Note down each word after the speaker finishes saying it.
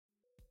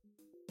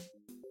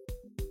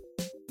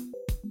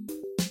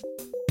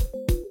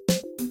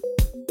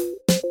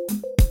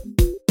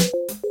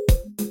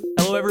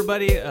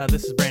everybody.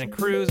 This is Brandon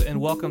Cruz, and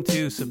welcome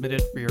to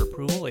Submitted for Your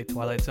Approval, a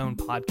Twilight Zone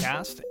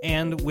podcast.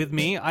 And with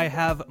me, I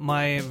have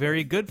my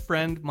very good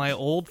friend, my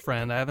old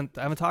friend. I haven't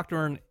talked to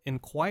her in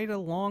quite a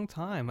long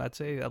time. I'd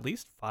say at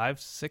least 5,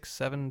 6,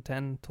 7,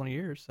 10, 20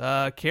 years.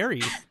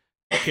 Carrie.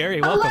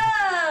 Carrie, welcome.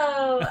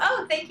 Hello.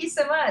 Oh, thank you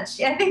so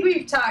much. I think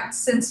we've talked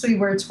since we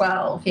were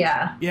 12.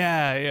 Yeah.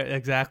 Yeah,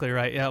 exactly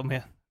right. Yeah,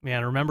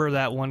 man, remember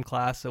that one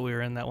class that we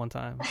were in that one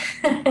time?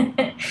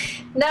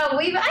 No,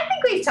 I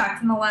think we've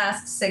talked in the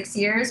last 6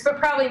 years, but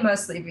probably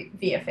mostly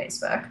via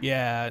Facebook.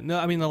 Yeah, no,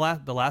 I mean the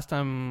last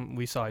time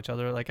we saw each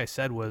other, like I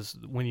said, was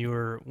when you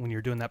were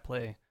doing that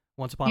play,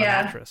 Once Upon a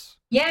Mattress.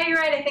 Yeah, you're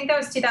right. I think that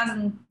was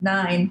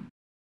 2009.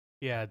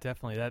 Yeah,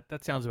 definitely.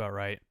 That sounds about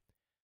right.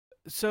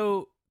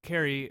 So,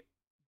 Carrie,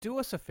 do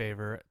us a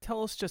favor.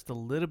 Tell us just a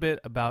little bit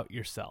about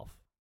yourself.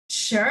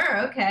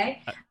 Sure.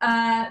 Okay.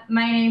 My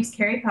name's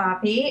Carrie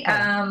Poppy.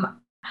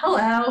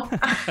 Hello.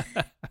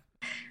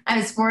 I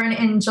was born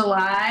in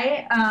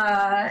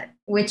July,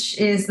 which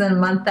is the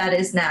month that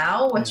is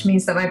now, which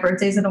means that my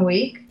birthday's in a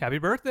week. Happy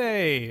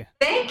birthday!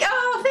 Thank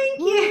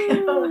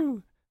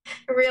you.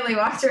 Really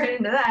walked right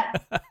into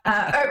that.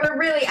 Or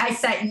really, I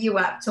set you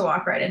up to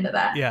walk right into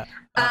that. Yeah.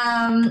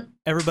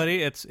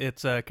 Everybody, it's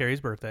Carrie's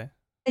birthday.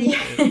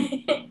 Yeah.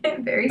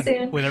 Very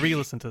soon. Whenever you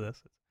listen to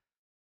this.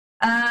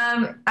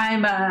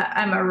 I'm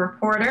a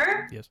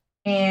reporter. Yes.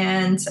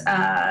 And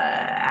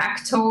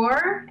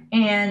actor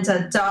and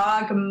a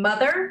dog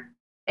mother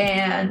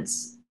and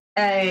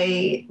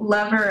a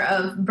lover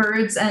of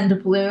birds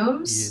and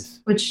blooms, yes.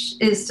 Which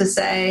is to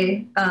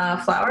say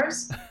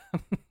flowers.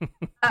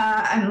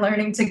 I'm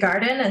learning to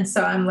garden, and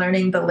so I'm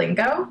learning the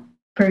lingo,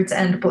 birds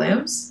and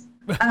blooms.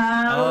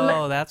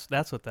 Oh,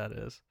 that's what that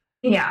is.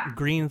 Yeah.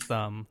 Green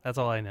thumb. That's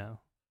all I know.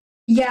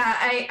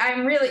 Yeah,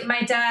 I'm really,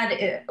 my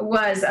dad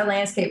was a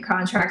landscape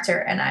contractor,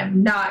 and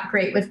I'm not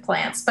great with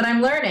plants, but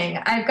I'm learning.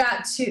 I've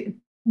got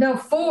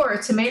 4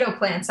 tomato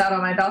plants out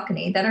on my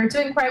balcony that are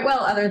doing quite well,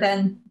 other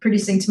than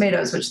producing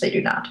tomatoes, which they do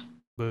not.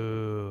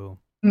 Boo.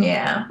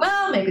 Yeah,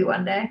 well, maybe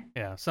one day.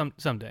 Yeah,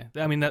 someday.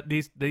 I mean,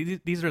 these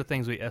are the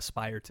things we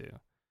aspire to.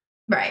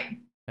 Right.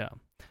 Yeah.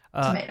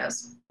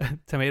 Tomatoes.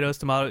 Tomatoes.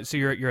 So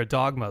you're a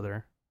dog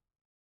mother.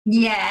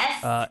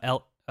 Yes.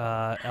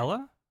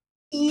 Ella?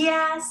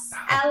 Yes,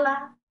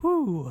 Ella.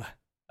 Whew.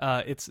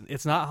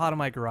 It's not hot in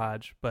my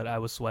garage, but I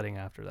was sweating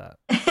after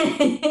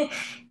that.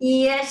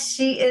 Yes,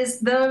 she is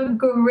the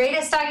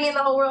greatest doggy in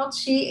the whole world.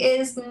 She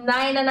is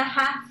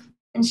 9.5,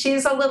 and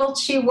she's a little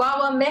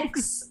Chihuahua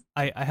mix.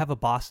 I have a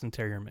Boston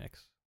Terrier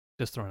mix.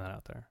 Just throwing that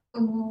out there.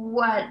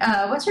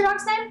 What's your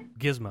dog's name?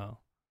 Gizmo.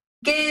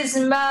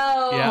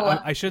 Gizmo.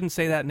 Yeah, I shouldn't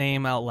say that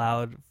name out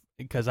loud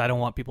because I don't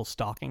want people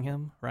stalking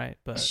him, right?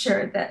 But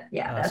sure,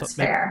 that's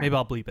fair. Maybe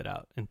I'll bleep it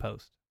out in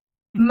post.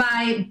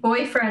 My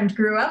boyfriend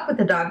grew up with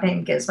a dog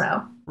named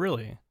Gizmo.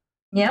 Really?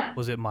 Yep.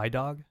 Was it my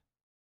dog?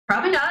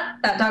 Probably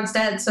not. That dog's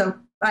dead, so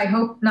I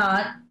hope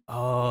not.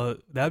 Oh,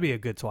 that'd be a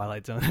good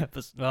Twilight Zone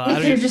episode.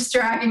 If you're just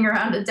dragging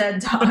around a dead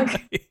dog.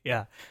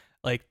 Yeah.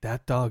 Like,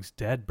 that dog's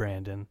dead,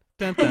 Brandon.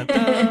 Dun, dun,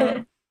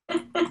 dun.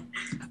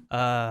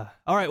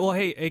 All right. Well,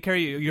 hey,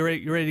 Carrie, you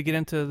ready to get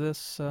into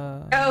this?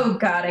 Oh,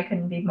 God, I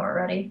couldn't be more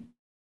ready.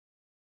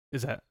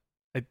 Is that...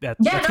 That's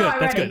good. I'm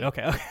That's ready. good.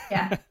 Okay.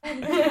 Yeah.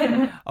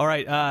 All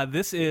right.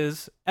 This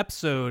is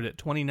episode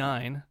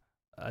 29,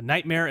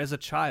 Nightmare as a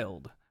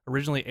Child.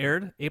 Originally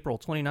aired April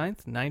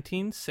 29th,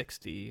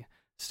 1960,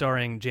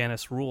 starring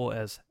Janice Rule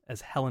as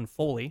Helen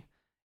Foley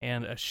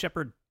and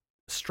Shepard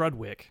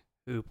Strudwick,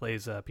 who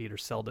plays Peter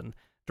Selden.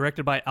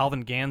 Directed by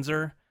Alvin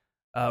Ganzer.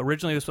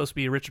 Originally, it was supposed to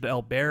be Richard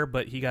L. Baer,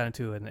 but he got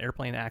into an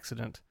airplane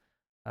accident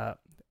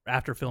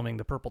after filming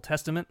The Purple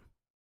Testament.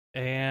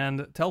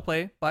 And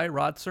teleplay by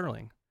Rod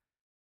Serling.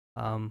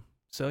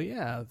 So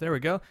yeah, there we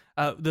go.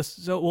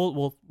 So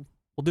we'll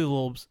do a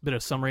little bit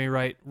of summary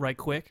right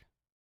quick.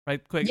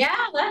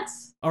 Yeah,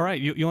 let's. All right,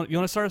 you want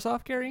to start us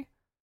off, Carrie?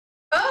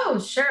 Oh,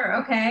 sure.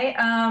 Okay.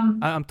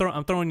 I'm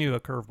throwing you a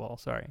curveball.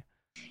 Sorry.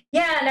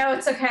 Yeah, no,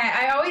 it's okay.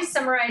 I always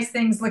summarize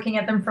things looking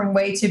at them from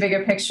way too big a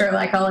picture.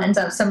 Like I'll end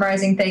up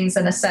summarizing things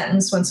in a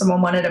sentence when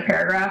someone wanted a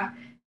paragraph.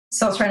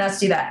 So I'll try not to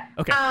do that.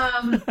 Okay.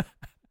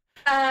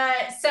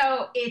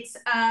 So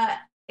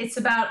it's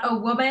about a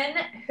woman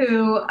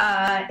who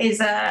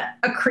is a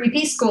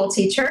creepy school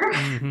teacher.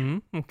 Mm-hmm.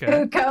 Okay.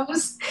 who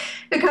comes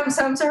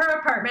home to her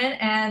apartment,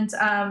 and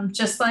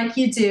just like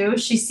you do,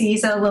 she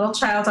sees a little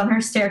child on her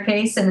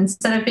staircase, and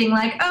instead of being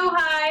like, "Oh,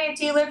 hi,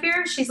 do you live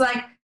here?" she's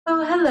like,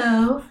 "Oh,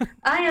 hello.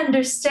 I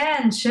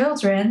understand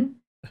children.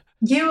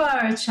 You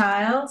are a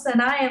child,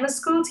 and I am a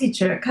school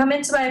teacher. Come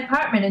into my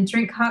apartment and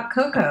drink hot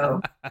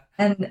cocoa."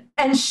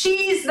 and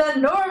she's the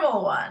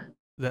normal one.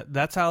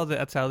 That's how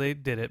they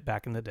did it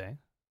back in the day.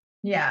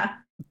 Yeah.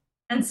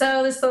 And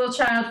so this little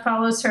child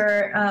follows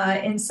her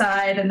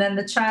inside, and then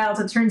the child,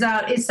 it turns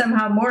out, is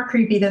somehow more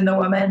creepy than the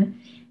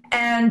woman,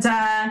 and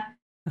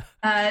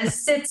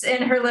sits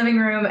in her living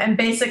room and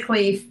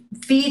basically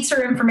feeds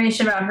her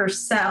information about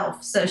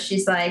herself. So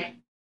she's like,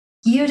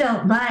 you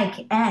don't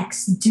like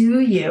X, do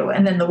you?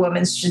 And then the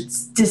woman's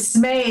just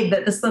dismayed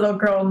that this little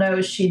girl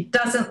knows she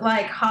doesn't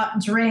like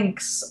hot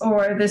drinks,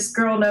 or this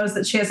girl knows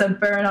that she has a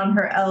burn on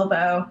her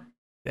elbow.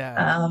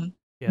 Yeah.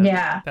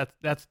 Yeah.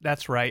 Yeah.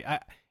 That's right.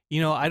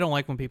 I don't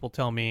like when people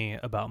tell me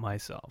about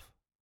myself.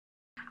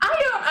 I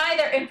don't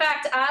either. In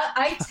fact,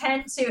 I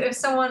tend to, if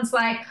someone's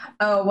like,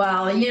 oh,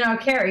 well,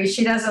 Carrie,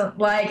 she doesn't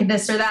like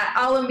this or that,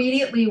 I'll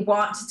immediately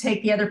want to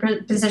take the other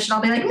position.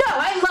 I'll be like, no,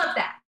 I love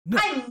that. No.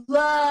 I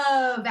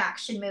love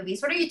action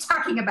movies. What are you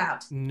talking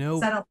about?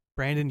 No,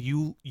 Brandon,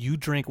 you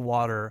drink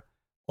water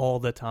all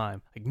the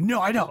time. Like, no,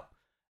 I don't.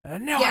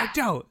 No, yeah. I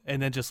don't.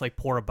 And then just like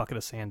pour a bucket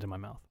of sand in my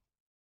mouth.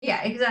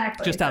 Yeah,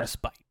 exactly. Just out of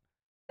spite.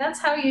 That's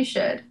how you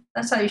should.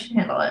 That's how you should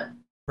handle it.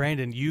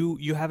 Brandon,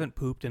 you haven't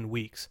pooped in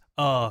weeks.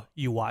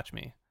 You watch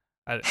me.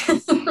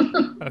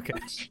 Okay.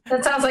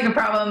 That sounds like a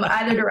problem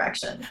either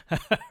direction.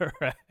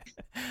 Right.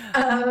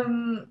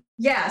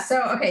 Yeah.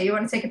 So, okay, you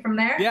want to take it from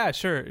there? Yeah,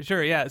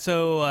 sure. Yeah.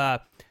 So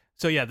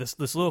yeah, this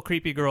little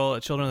creepy girl,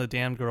 Children of the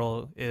Damned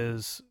girl,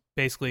 is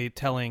basically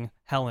telling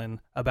Helen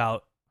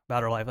about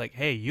her life, like,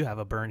 hey, you have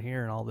a burn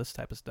here and all this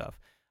type of stuff.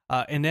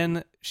 And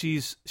then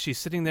she's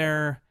sitting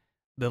there.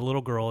 The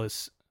little girl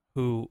is,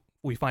 who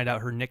we find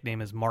out her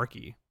nickname is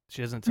Marky.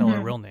 She doesn't tell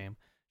her real name.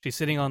 She's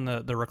sitting on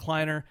the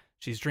recliner.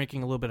 She's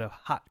drinking a little bit of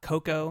hot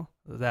cocoa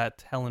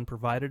that Helen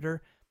provided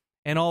her.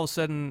 And all of a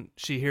sudden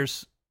she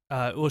hears,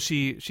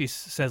 she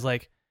says,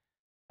 like,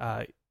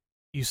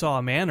 you saw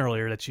a man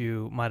earlier that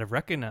you might have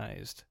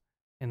recognized.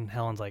 And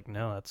Helen's like,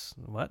 no, that's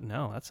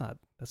not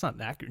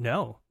accurate.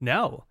 No.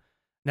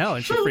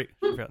 And she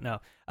freaked out. No.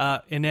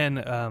 And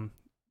then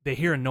they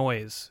hear a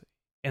noise,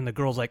 and the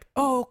girl's like,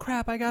 oh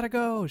crap, I gotta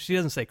go. She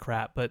doesn't say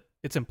crap, but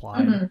it's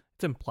implied.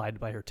 It's implied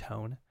by her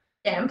tone.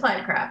 Yeah,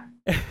 implied crap.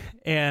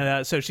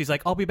 And so she's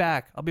like, I'll be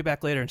back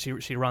later. And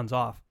she runs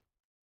off.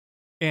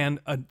 And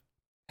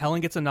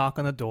Helen gets a knock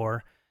on the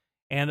door,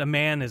 and a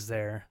man is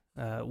there,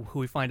 who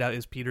we find out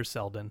is Peter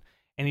Selden.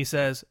 And he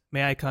says,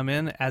 may I come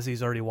in, as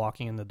he's already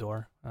walking in the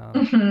door.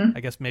 I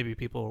guess maybe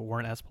people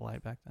weren't as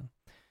polite back then.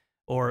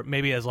 Or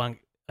maybe as long,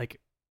 like,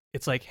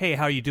 it's like, hey,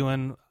 how are you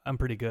doing? I'm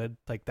pretty good.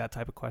 Like that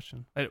type of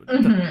question.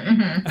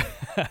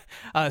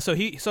 So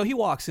he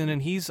walks in,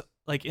 and he's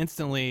like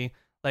instantly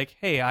like,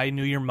 hey, I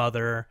knew your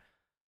mother.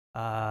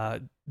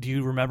 Do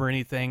you remember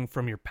anything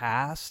from your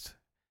past?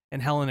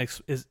 And Helen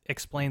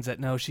explains that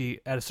no, she,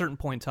 at a certain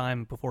point in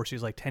time before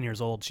she's like 10 years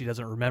old, she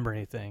doesn't remember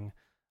anything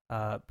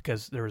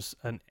because there was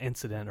an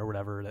incident or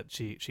whatever that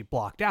she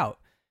blocked out.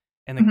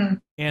 And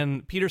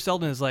and Peter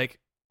Selden is like,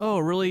 oh,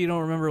 really? You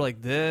don't remember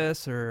like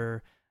this?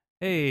 Or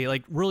hey,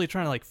 like really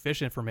trying to like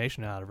fish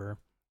information out of her.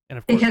 And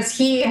of course, because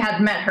he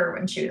had met her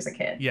when she was a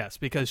kid. Yes,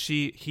 because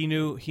he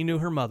knew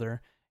her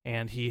mother,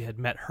 and he had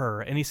met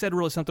her, and he said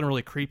something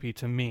really creepy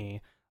to me.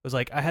 It was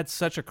like, I had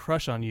such a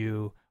crush on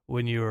you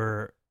when you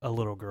were a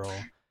little girl.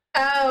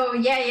 Oh,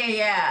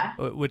 yeah.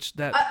 Which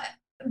that.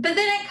 But then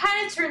it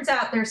kind of turns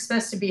out they're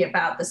supposed to be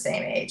about the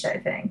same age, I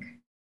think.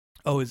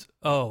 I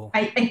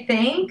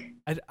think.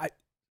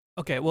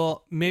 Okay,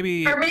 well,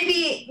 maybe. Or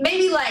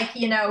maybe like,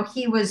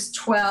 he was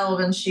 12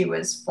 and she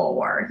was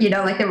 4.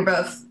 Like they were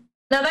both.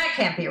 No, that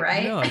can't be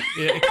right. No,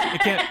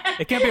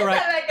 it can't be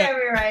right. That can't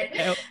be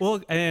right. We'll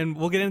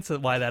get into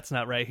why that's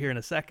not right here in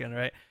a second,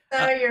 right?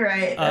 No, you're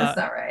right. That's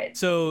not right.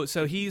 So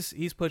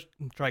he's pushed,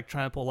 like,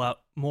 trying to pull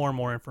out more and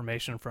more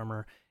information from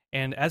her,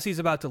 and as he's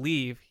about to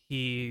leave,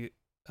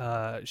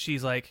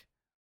 she's like,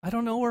 I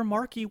don't know where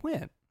Marky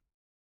went,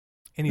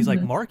 and he's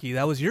like, Marky,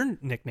 that was your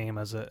nickname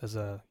as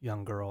a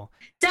young girl.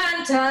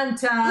 Dun dun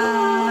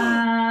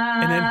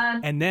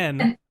dun. And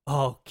then.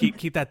 Oh,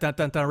 keep that dun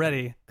dun dun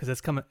ready, because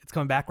it's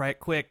coming back right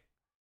quick.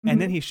 And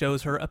then he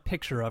shows her a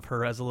picture of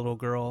her as a little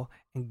girl,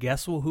 and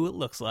guess who it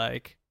looks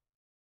like?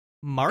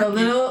 Marky.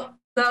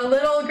 The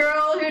little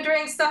girl who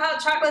drinks the hot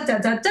chocolate.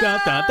 Dun dun dun.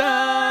 Dun, dun,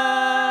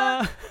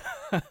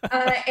 dun.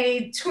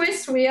 A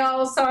twist we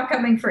all saw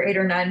coming for 8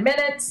 or 9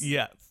 minutes.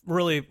 Yeah,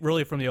 really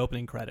from the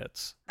opening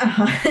credits.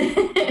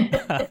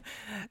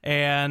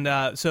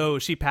 And so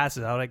she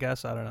passes out, I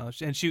guess. I don't know.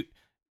 And she.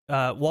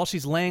 While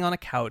she's laying on a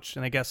couch,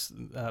 and I guess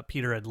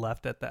Peter had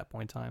left at that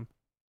point in time,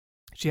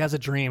 she has a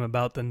dream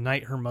about the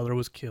night her mother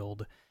was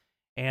killed.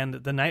 And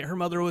the night her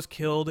mother was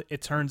killed,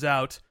 it turns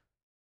out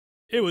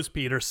it was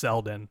Peter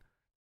Selden.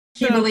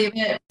 Can you believe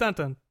it? Dun,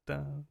 dun,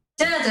 dun.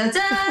 Dun, dun,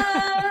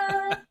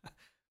 dun.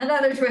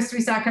 Another twist we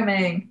saw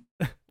coming.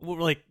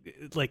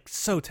 like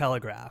so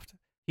telegraphed.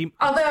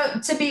 Although,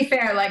 to be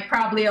fair, like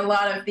probably a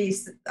lot of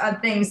these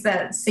things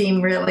that seem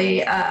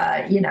really,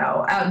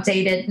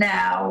 outdated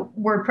now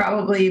were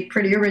probably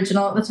pretty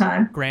original at the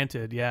time.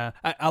 Granted, yeah.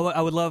 I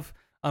would love,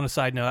 on a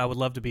side note, I would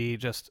love to be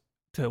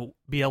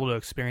able to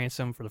experience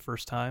them for the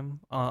first time.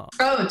 Oh,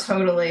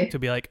 totally. To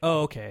be like,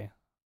 oh, okay,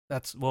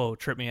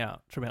 trip me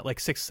out. Like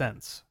Sixth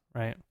Sense,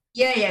 right?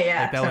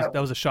 Yeah. Like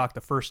that was a shock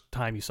the first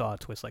time you saw a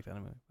twist like that in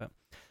a movie. But,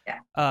 yeah.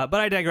 But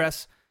I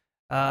digress.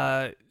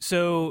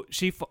 So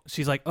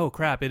she's like, oh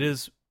crap, it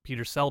is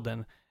Peter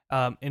Selden.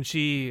 And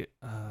she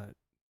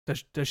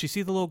does she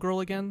see the little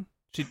girl again?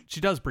 She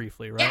does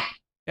briefly, right?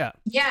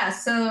 Yeah,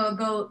 so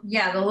the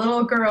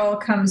little girl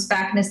comes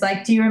back and is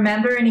like, "Do you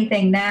remember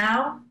anything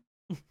now?"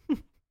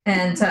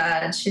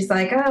 And she's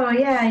like, "Oh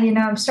yeah,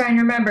 I'm starting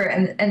to remember."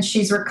 And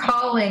she's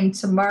recalling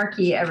to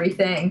Marky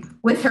everything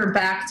with her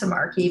back to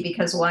Marky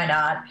because why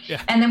not?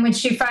 Yeah. And then when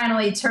she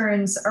finally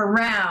turns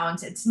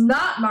around, it's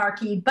not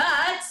Marky,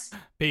 but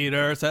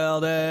Peter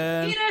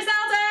Selden. Peter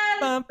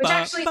Selden, which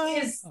actually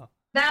is.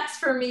 That's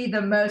for me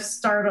the most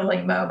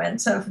startling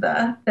moment of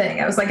the thing.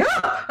 I was like,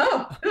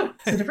 oh,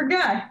 it's a different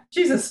guy.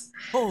 Jesus.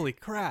 Holy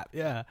crap.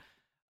 Yeah.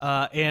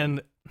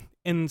 And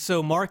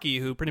so Marky,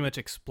 who pretty much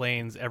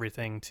explains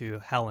everything to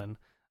Helen,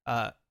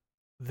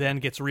 then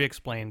gets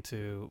re-explained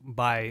to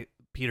by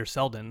Peter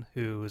Selden,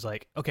 who is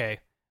like, okay,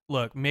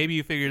 look, maybe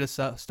you figured this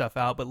stuff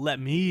out, but let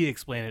me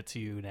explain it to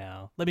you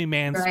now. Let me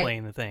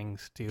mansplain the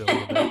things to you a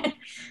little bit.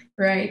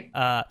 Right.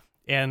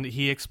 And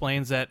he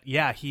explains that,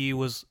 yeah, he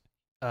was...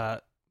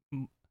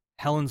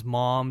 Helen's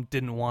mom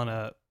didn't want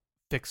to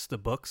fix the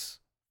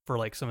books for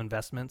like some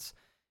investments,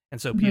 and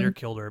so Peter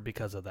killed her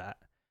because of that.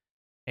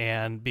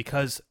 And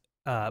because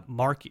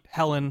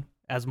Helen,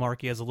 as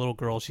Marky, as a little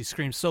girl, she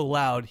screamed so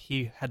loud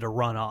he had to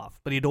run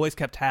off. But he'd always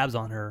kept tabs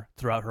on her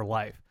throughout her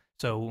life.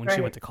 So when she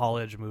went to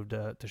college, moved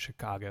to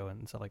Chicago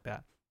and stuff like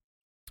that,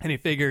 and he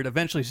figured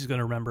eventually she's going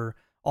to remember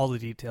all the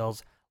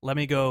details. Let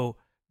me go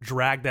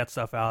drag that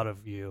stuff out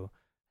of you,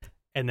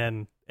 and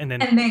then kill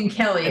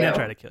you, and then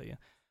try to kill you.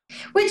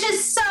 Which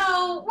is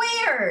so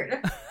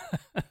weird.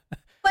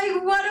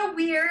 Like, what a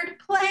weird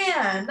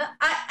plan.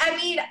 I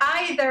mean,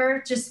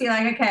 either just be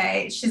like,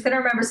 okay, she's going to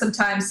remember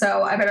sometime,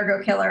 so I better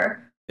go kill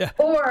her. Yeah.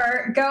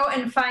 Or go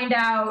and find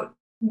out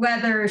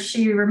whether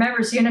she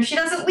remembers you. And if she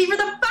doesn't, leave her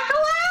the fuck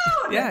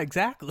alone. Yeah,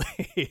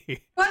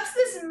 exactly. What's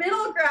this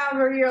middle ground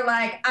where you're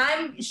like,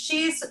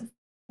 she's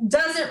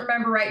doesn't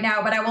remember right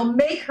now, but I will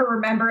make her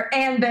remember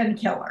and then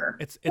kill her.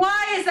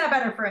 Why is that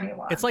better for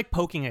anyone? It's like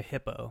poking a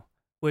hippo.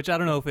 Which I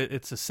don't know if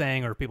it's a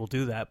saying or people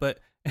do that,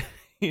 but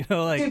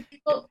like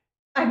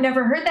I've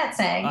never heard that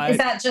saying. Is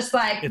that just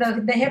like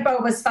the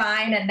hippo was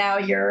fine and now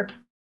you're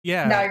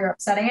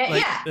upsetting it?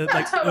 Like, yeah,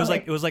 totally.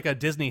 It was like a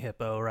Disney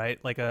hippo,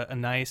 right? Like a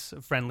nice,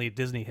 friendly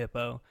Disney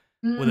hippo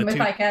with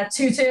like a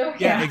tutu.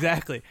 Yeah,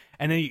 exactly.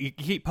 And then you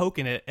keep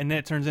poking it, and then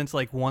it turns into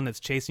like one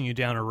that's chasing you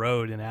down a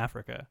road in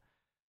Africa.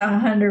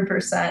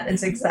 100%.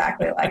 It's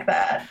exactly like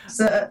that.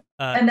 So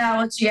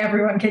analogy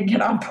everyone can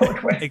get on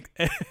board with.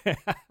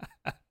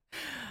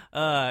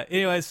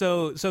 Anyway,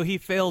 so he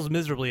fails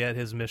miserably at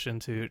his mission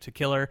to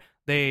kill her.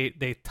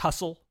 They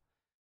tussle,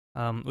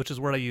 which is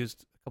a word I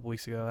used a couple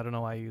weeks ago. I don't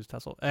know why I used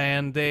tussle.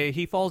 And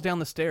he falls down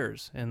the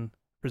stairs and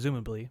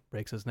presumably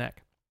breaks his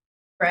neck.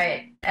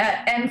 Right.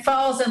 And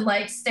falls in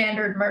like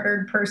standard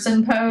murdered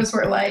person pose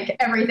where like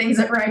everything's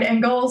at right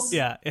angles.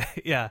 Yeah.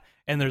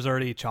 And there's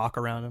already chalk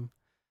around him.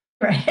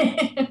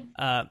 Right.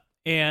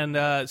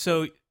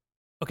 So,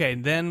 okay,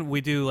 then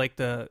we do like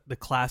the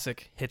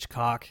classic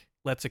Hitchcock,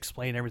 let's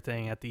explain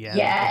everything at the end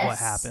of what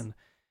happened.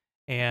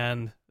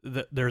 And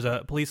there's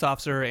a police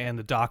officer and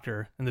the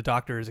doctor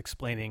is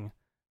explaining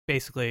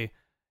basically,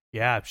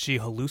 yeah, she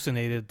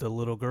hallucinated the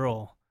little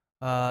girl.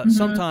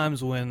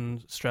 Sometimes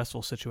when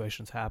stressful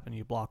situations happen,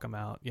 you block them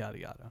out, yada,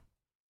 yada.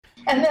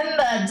 And then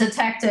the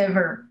detective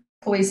or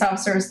police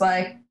officer is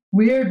like,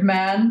 weird,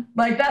 man.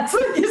 Like, that's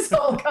like his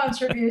whole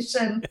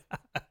contribution.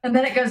 Yeah. And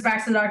then it goes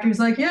back to the doctor who's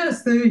like,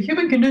 yes, the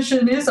human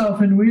condition is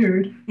often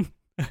weird.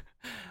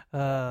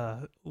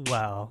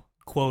 Wow.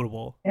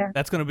 Quotable. Yeah.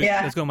 That's going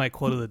to be my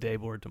quote of the day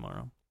board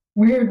tomorrow.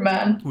 Weird,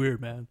 man.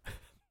 Weird, man.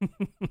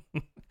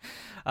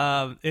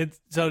 So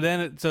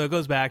it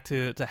goes back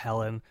to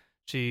Helen.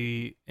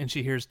 She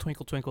hears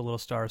Twinkle Twinkle Little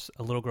Stars.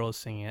 A little girl is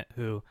singing it,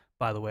 who,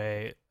 by the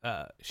way,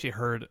 she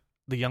heard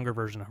the younger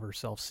version of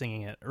herself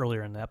singing it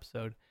earlier in the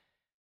episode.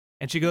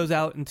 And she goes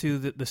out into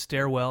the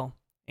stairwell,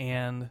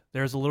 and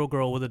there's a little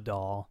girl with a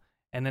doll.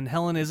 And then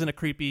Helen isn't a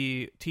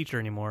creepy teacher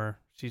anymore.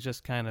 She's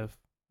just kind of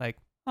like,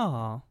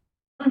 "Aw,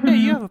 hey,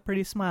 you have a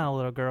pretty smile,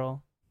 little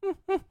girl."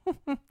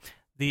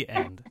 The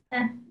end.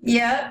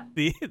 Yeah.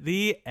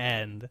 The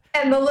end.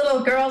 And the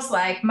little girl's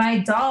like, "My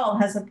doll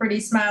has a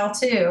pretty smile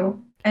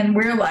too." And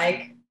we're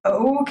like,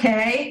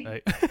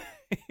 okay.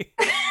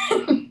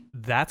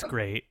 That's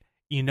great.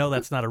 You know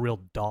that's not a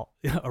real doll,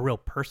 a real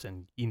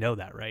person. You know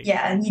that, right?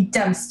 Yeah, you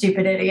dumb,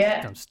 stupid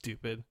idiot. Dumb,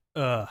 stupid.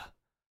 Ugh.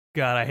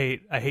 God, I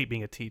hate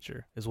being a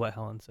teacher, is what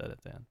Helen said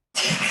at the end.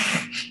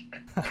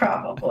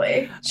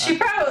 Probably. She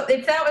probably,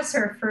 if that was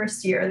her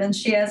first year, then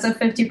she has a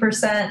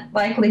 50%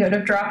 likelihood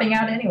of dropping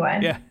out anyway.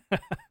 Yeah.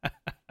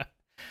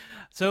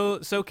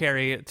 So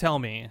Carrie, tell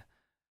me,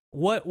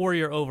 what were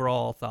your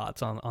overall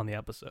thoughts on the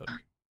episode?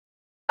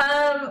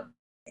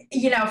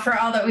 For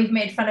all that we've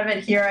made fun of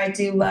it here, I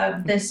do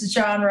love this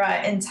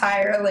genre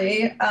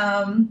entirely.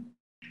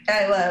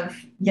 I love,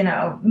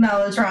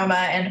 melodrama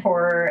and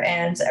horror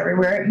and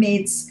everywhere it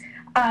meets.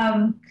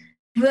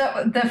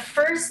 The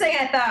first thing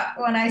I thought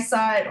when I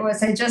saw it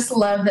was, I just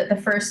love that the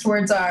first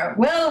words are,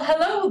 "Well,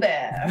 hello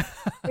there,"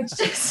 which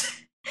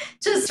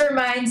just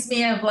reminds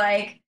me of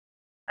like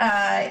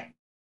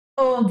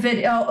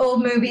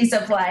old movies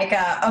of like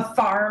a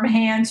farm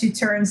hand who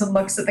turns and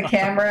looks at the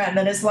camera and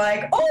then is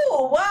like,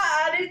 "Oh, wow,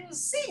 I didn't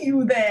see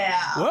you there.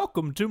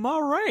 Welcome to my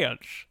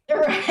ranch."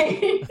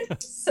 Right.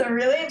 So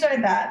really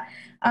enjoyed that.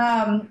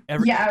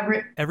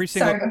 Every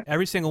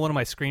single one of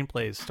my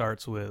screenplays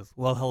starts with,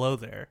 "Well, hello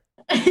there."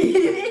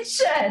 It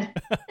should.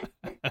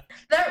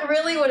 That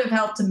really would have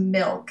helped to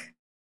milk.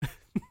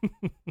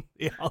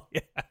 Yeah.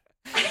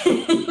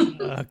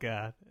 Oh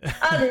God.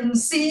 I didn't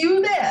see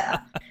you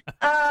there.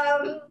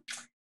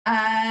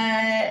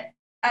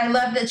 I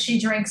love that she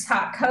drinks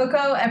hot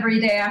cocoa every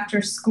day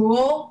after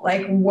school.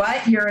 Like,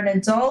 what? You're an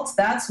adult?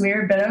 That's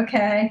weird, but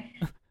okay.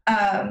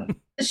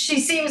 She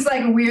seems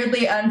like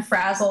weirdly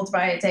unfrazzled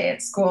by a day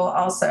at school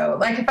also.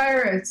 Like, if I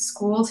were a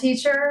school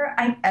teacher,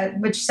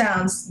 which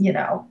sounds,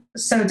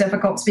 so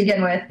difficult to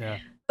begin with, yeah.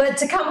 But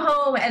to come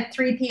home at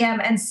 3 p.m.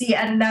 and see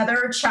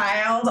another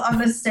child on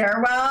the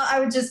stairwell,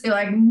 I would just be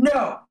like,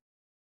 no.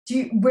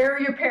 Where are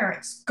your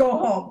parents? Go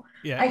home.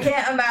 Yeah. I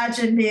can't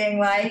imagine being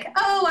like,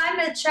 oh, I'm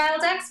a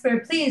child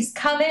expert. Please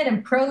come in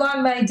and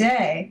prolong my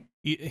day.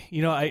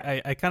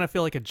 I kind of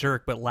feel like a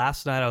jerk, but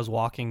last night I was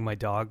walking my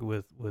dog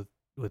with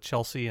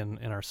Chelsea and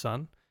our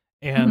son.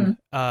 And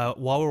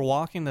while we're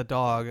walking the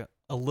dog,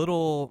 a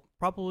little,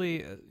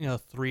 probably,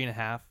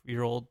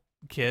 3.5-year-old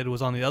kid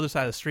was on the other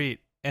side of the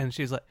street. And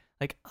she's like,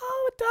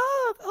 oh, a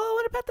dog. Oh, I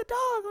want to pet the dog.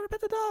 I want to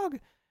pet the dog.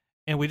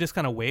 And we just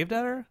kind of waved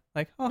at her,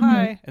 like, "Oh,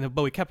 hi,"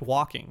 but we kept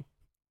walking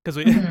because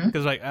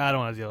like, I don't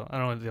want to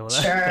deal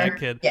with that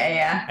kid.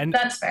 Yeah, and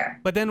that's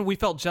fair. But then I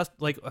felt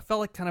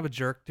like kind of a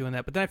jerk doing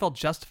that. But then I felt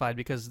justified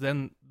because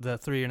then the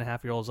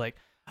 3.5-year-old was like,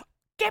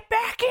 "Get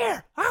back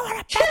here! I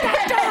want to pet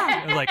that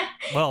dog." I was like,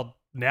 well,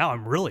 now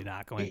I'm really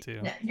not going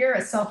to. You're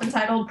a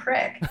self-entitled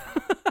prick.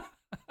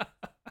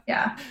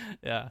 Yeah.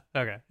 Yeah.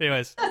 Okay.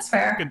 Anyways, that's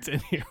fair.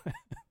 Continue.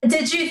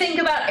 Did you think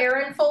about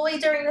Aaron Foley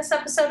during this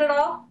episode at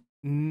all?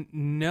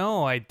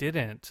 No, I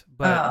didn't.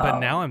 But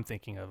now I'm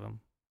thinking of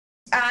him.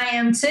 I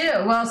am too.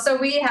 Well, so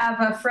we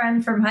have a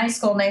friend from high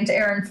school named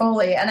Aaron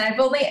Foley, and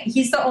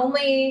he's the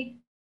only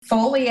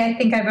Foley I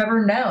think I've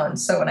ever known.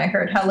 So when I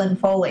heard Helen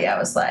Foley, I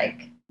was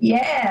like,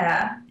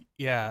 yeah.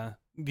 Yeah.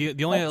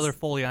 The only other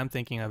Foley I'm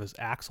thinking of is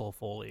Axel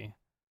Foley.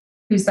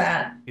 Who's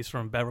that? He's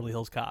from Beverly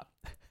Hills Cop.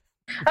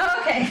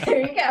 Oh, okay. There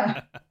you go.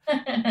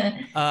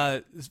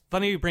 It's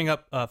funny you bring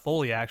up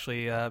Foley,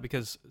 actually,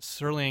 because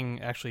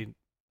Serling actually,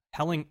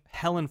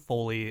 Helen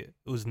Foley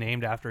was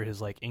named after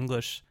his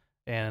English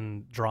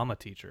and drama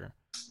teacher.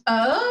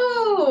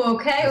 Oh,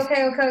 okay.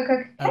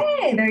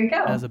 There you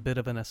go. As a bit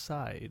of an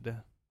aside.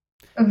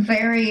 A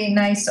very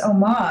nice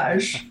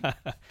homage.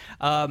 Go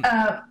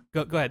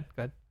ahead.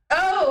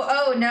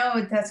 Oh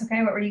no, that's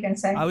okay. What were you going to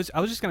say? I was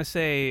just going to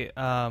say,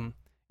 I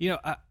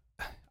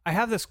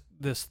have this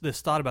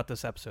thought about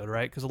this episode,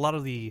 right? Because a lot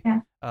of the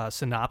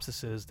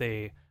synopsises,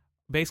 they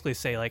basically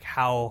say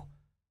how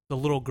the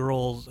little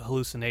girl's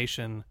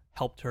hallucination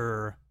helped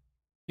her,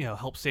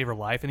 help save her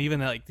life, and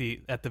even at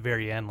the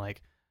very end,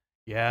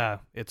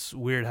 it's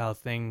weird how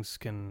things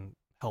can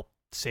help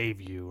save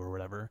you or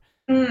whatever.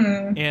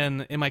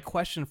 And my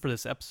question for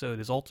this episode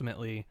is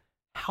ultimately,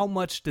 how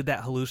much did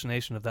that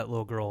hallucination of that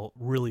little girl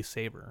really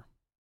save her?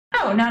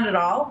 Oh, not at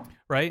all.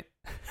 Right?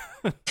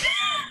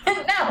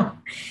 No,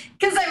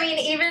 because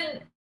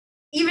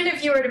even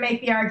if you were to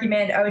make the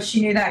argument, oh, she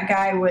knew that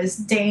guy was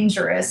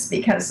dangerous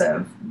because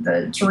of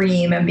the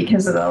dream and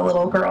because of the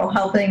little girl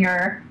helping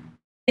her,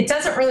 it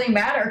doesn't really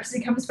matter because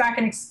he comes back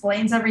and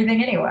explains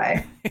everything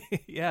anyway.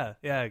 yeah,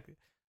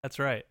 that's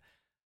right.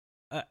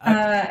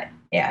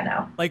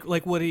 No.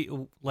 What he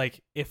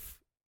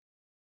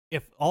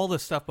if all the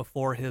stuff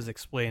before his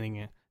explaining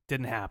it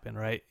didn't happen,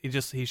 right?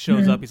 He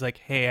shows up. He's like,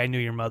 "Hey, I knew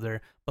your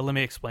mother, but let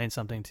me explain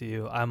something to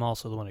you. I'm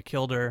also the one who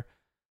killed her."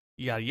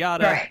 Yada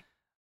yada.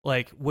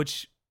 Right. Would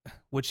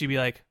she be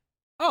like,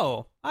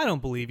 "Oh, I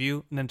don't believe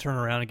you," and then turn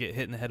around and get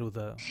hit in the head with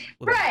a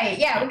right?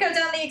 Yeah, we go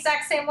down the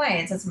exact same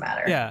way. It doesn't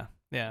matter. Yeah.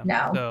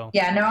 No. No,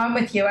 I'm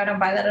with you. I don't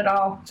buy that at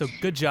all. So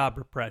good job,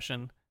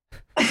 repression.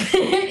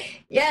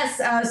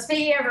 Yes.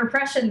 Speaking of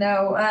repression,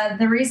 though,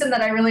 the reason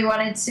that I really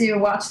wanted to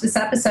watch this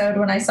episode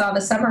when I saw the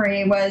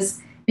summary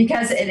was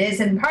because it is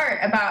in part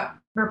about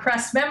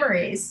repressed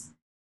memories,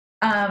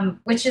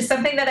 which is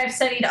something that I've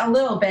studied a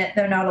little bit,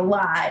 though not a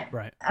lot.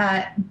 Right.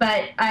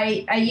 But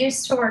I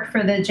used to work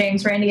for the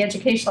James Randi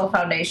Educational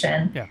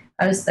Foundation. Yeah.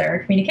 I was their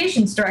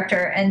communications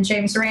director, and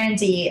James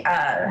Randi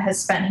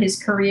has spent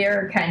his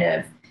career kind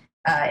of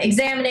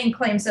examining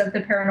claims of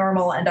the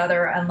paranormal and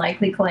other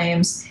unlikely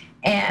claims.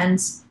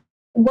 And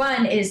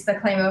one is the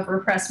claim of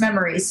repressed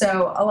memory.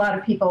 So a lot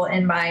of people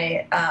in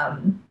my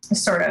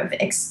sort of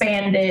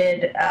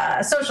expanded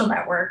social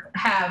network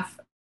have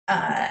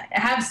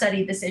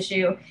studied this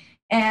issue,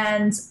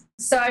 and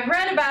so I've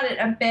read about it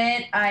a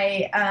bit.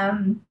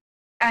 And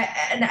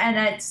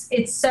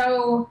it's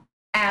so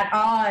at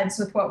odds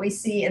with what we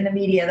see in the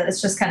media that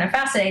it's just kind of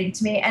fascinating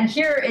to me. And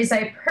here is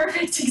a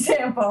perfect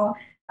example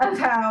of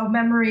how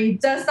memory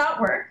does not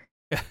work.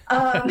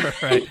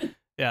 Right.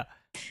 Yeah.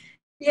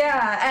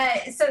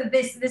 Yeah. So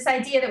this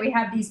idea that we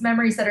have these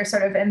memories that are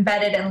sort of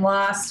embedded and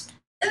lost,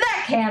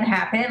 that can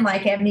happen.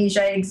 Like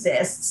amnesia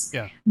exists,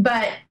 Yeah.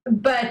 but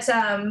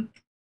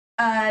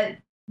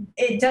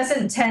it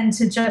doesn't tend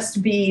to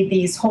just be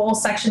these whole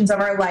sections of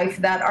our life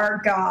that are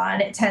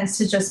gone. It tends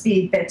to just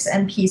be bits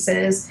and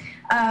pieces.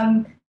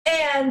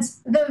 And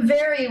the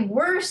very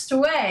worst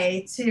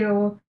way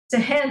to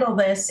handle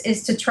this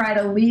is to try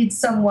to lead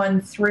someone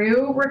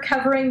through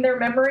recovering their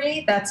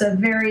memory. That's a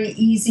very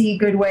easy,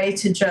 good way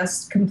to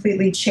just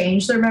completely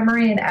change their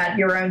memory and add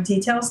your own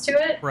details to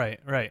it.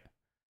 Right.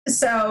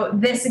 So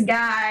this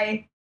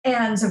guy,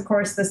 and of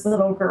course this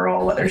little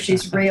girl, whether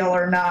she's real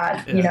or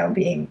not,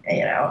 being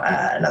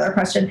another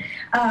question,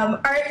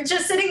 are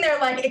just sitting there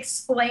like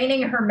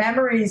explaining her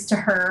memories to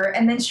her,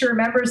 and then she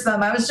remembers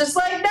them. I was just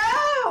like,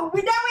 no,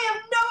 we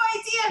have no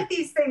idea if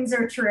these things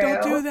are true.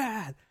 Don't do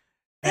that.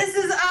 This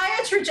is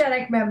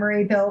iatrogenic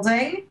memory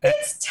building.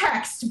 It's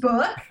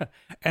textbook.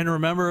 And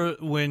remember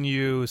when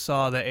you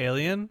saw the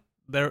alien?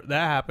 That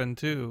happened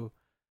too.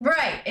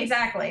 Right,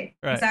 exactly.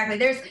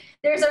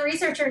 There's a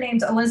researcher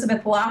named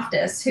Elizabeth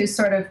Loftus who's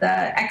sort of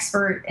the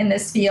expert in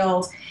this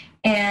field,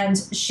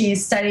 and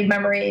she's studied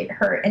memory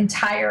her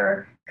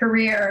entire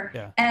career.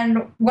 Yeah.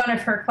 And one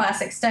of her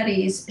classic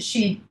studies,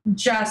 she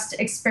just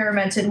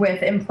experimented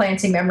with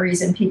implanting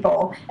memories in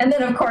people. And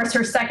then, of course,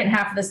 her second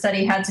half of the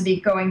study had to be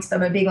going to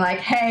them and being like,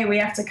 hey, we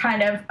have to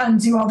kind of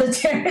undo all the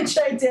damage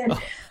I did.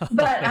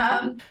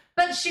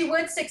 But she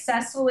would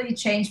successfully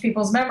change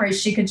people's memories.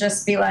 She could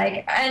just be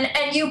like,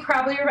 and you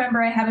probably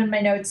remember, I have in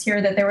my notes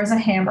here that there was a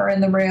hammer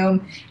in the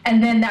room,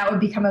 and then that would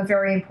become a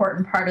very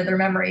important part of their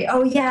memory.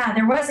 Oh yeah,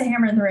 there was a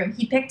hammer in the room.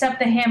 He picked up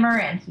the hammer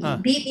and he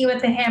beat me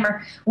with the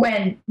hammer.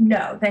 When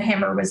no, the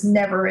hammer was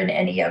never in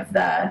any of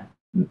the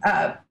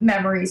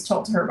memories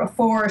told to her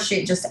before. She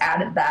had just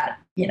added that,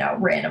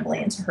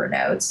 randomly into her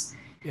notes.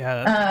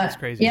 Yeah, that's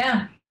crazy.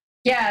 Yeah,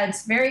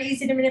 it's very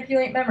easy to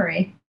manipulate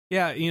memory.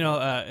 Yeah,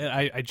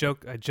 I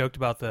joked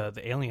about the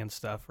alien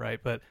stuff, right?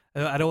 But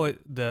I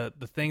don't the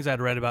things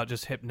I'd read about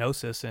just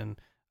hypnosis and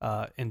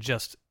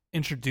just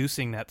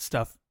introducing that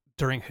stuff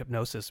during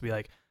hypnosis to be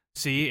like,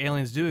 see,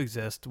 aliens do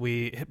exist.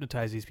 We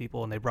hypnotize these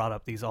people, and they brought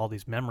up all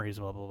these memories,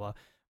 blah blah blah.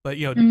 But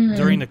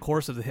during the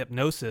course of the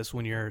hypnosis,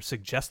 when you're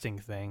suggesting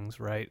things,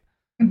 right?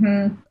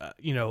 Mm-hmm.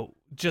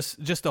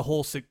 Just the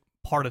whole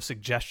part of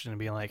suggestion and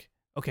being like,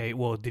 okay,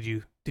 well, did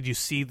you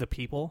see the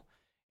people?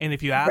 And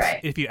if you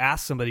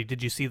ask somebody,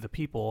 did you see the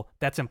people?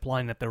 That's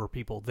implying that there were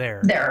people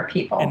there. There are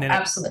people, and then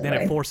absolutely.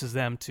 Then it forces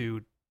them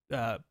to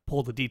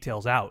pull the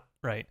details out,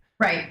 right?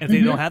 Right. And if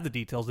they don't have the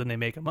details, then they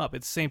make them up.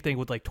 It's the same thing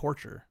with like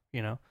torture,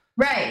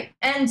 Right,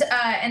 and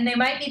they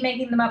might be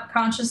making them up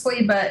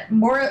consciously, but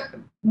more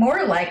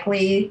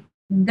likely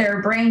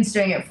their brain's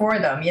doing it for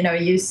them.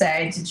 You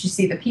say, "Did you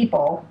see the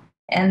people?"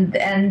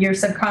 And your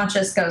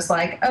subconscious goes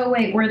like, "Oh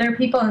wait, were there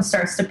people?" and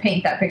starts to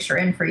paint that picture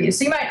in for you.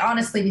 So you might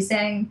honestly be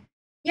saying,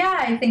 yeah,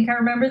 I think I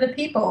remember the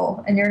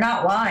people, and you're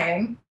not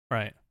lying.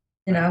 Right.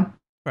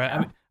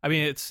 Right. I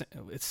mean, it's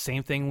the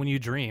same thing when you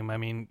dream. I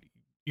mean,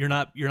 you're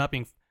not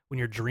being, when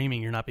you're dreaming,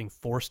 you're not being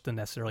forced to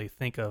necessarily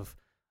think of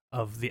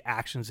the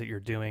actions that you're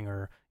doing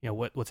or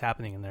what's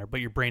happening in there, but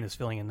your brain is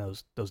filling in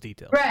those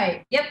details.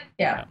 Right. Yep.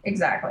 Yeah.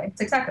 Exactly.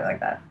 It's exactly like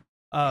that.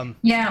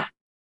 Yeah.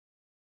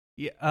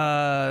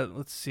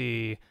 Let's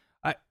see.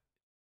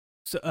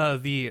 So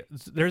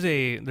there's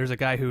a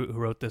guy who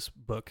wrote this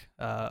book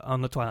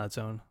on the Twilight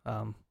Zone.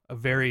 A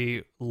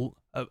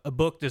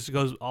book that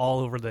goes all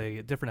over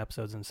the different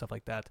episodes and stuff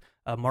like that.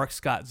 Mark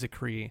Scott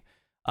Zicree,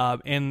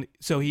 and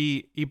so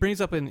he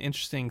brings up an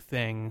interesting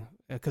thing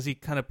because he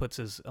kind of puts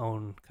his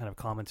own kind of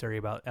commentary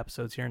about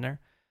episodes here and there.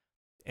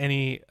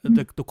 And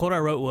the quote I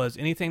wrote was,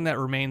 anything that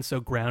remains so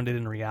grounded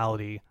in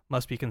reality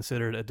must be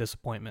considered a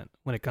disappointment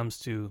when it comes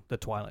to the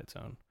Twilight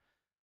Zone.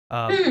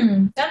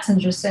 That's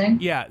interesting.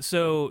 Yeah,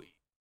 so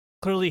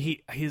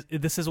clearly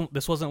this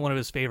wasn't one of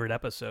his favorite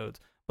episodes,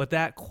 but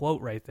that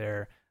quote right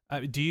there,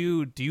 do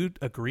you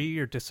agree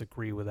or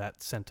disagree with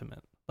that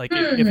sentiment? Like,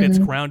 if it's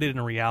grounded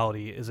in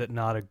reality, is it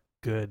not a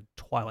good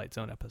Twilight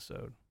Zone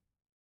episode?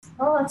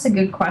 Well, that's a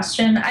good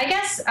question. I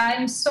guess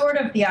I'm sort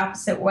of the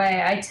opposite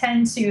way. I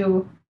tend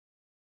to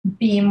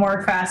be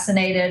more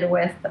fascinated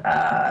with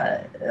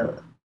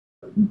the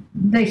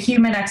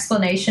human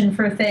explanation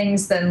for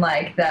things than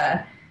like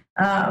the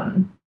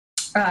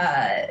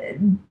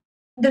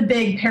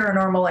big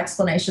paranormal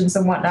explanations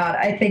and whatnot.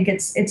 I think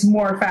it's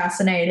more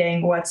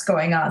fascinating what's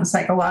going on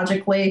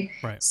psychologically.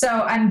 Right. So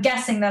I'm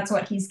guessing that's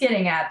what he's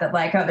getting at, that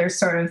like, oh, there's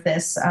sort of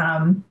this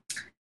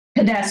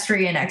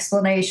pedestrian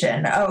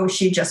explanation. Oh,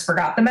 she just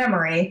forgot the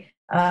memory.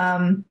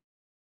 But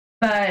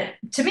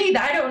to me,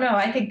 I don't know.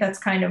 I think that's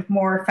kind of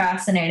more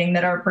fascinating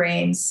that our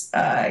brains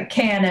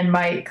can and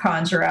might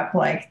conjure up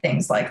like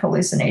things like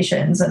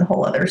hallucinations and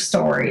whole other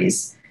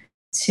stories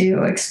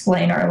to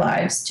explain our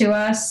lives to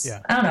us.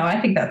 Yeah. I don't know. I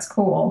think that's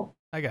cool.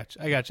 I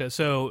gotcha.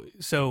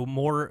 So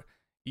more,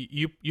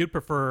 you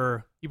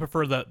prefer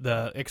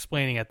the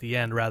explaining at the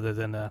end rather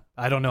than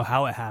I don't know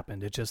how it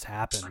happened. It just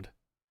happened.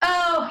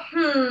 Oh,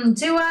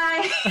 do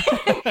I?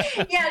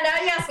 Yeah,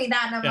 now you ask me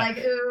that, and I'm like,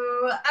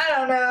 ooh, I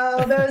don't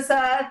know.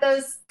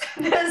 Those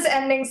those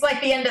endings, like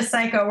the end of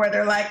Psycho, where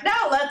they're like,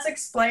 "Now let's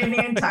explain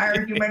the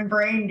entire human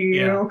brain to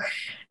you."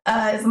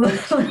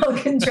 It's a little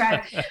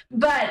contrived,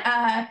 but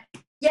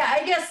yeah,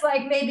 I guess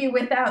like maybe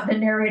without the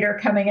narrator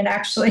coming and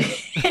actually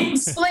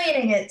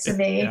explaining it to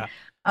me,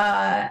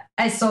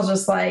 I still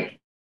just like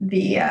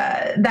the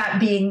that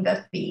being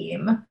the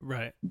theme,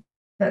 right?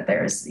 That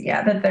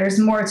there's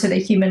more to the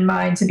human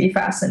mind to be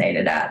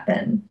fascinated at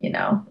than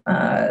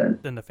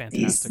than the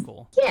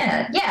fantastical.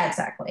 Yeah,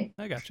 exactly.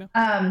 I gotcha.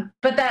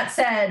 But that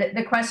said,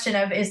 the question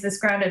of is this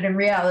grounded in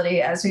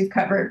reality, as we've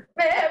covered,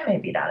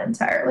 maybe not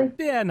entirely.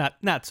 Yeah,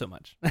 not so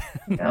much.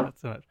 Not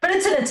so much. But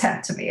it's an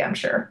attempt to be, I'm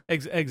sure.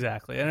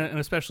 Exactly, and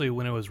especially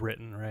when it was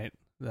written, right?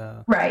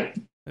 Right.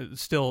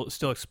 Still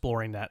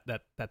exploring that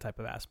type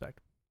of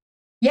aspect.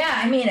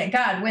 Yeah, I mean,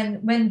 God,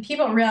 when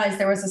people realized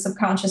there was a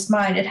subconscious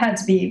mind, it had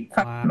to be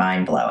fucking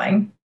mind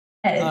blowing.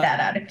 Edit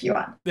that out if you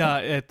want.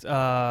 What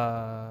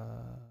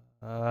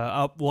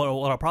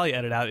I'll probably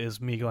edit out is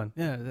me going,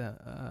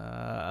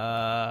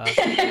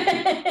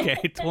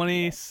 okay,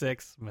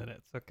 26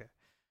 minutes. Okay,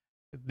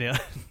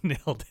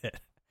 nailed it.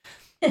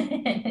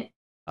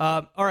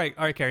 All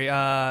right, Carrie.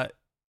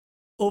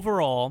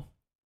 Overall,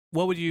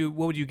 what would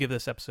you give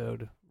this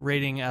episode?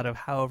 Rating out of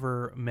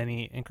however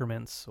many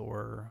increments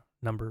or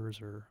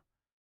numbers or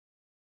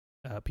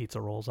pizza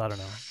rolls. I don't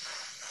know.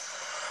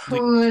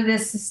 Ooh,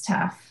 this is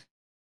tough.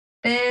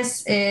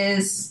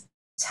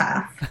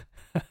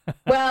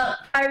 Well,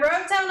 I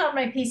wrote down on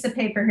my piece of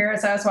paper here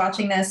as I was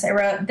watching this, I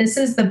wrote, this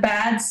is The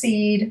Bad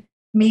Seed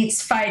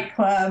meets Fight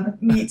Club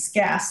meets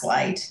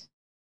Gaslight.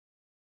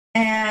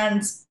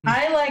 And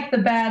I like The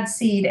Bad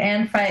Seed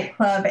and Fight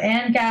Club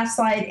and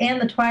Gaslight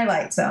and The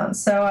Twilight Zone,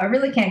 so I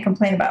really can't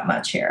complain about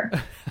much here.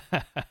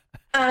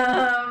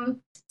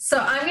 So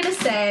I'm going to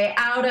say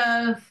out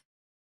of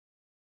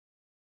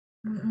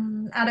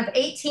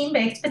 18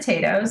 baked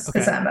potatoes,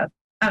 because I'm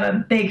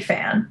a big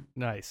fan.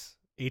 Nice.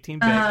 18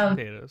 baked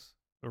potatoes.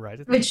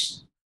 Right.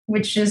 Which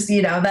is,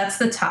 that's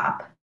the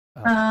top.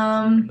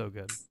 So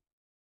good.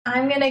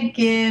 I'm going to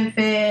give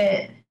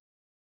it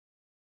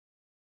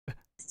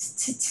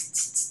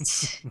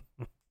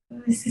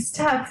This is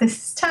tough.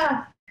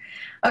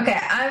 Okay,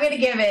 I'm going to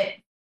give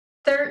it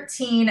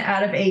 13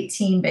 out of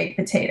 18 baked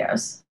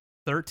potatoes.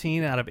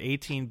 13 out of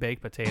 18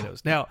 baked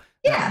potatoes. Now,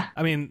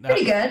 I mean,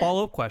 pretty good.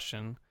 Follow-up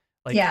question.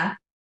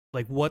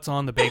 Like what's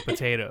on the baked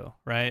potato,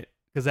 right?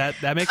 Because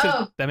that makes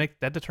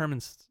that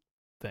determines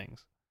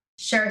things.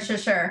 Sure.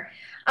 So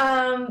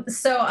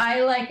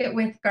I like it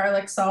with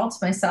garlic salt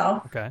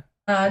myself. Okay.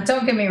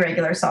 Don't give me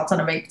regular salt on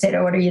a baked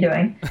potato. What are you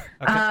doing?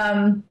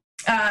 Okay.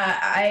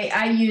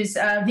 I use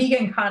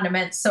vegan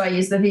condiments, so I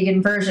use the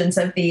vegan versions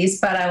of these,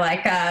 but I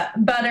like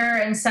butter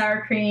and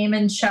sour cream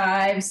and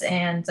chives,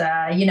 and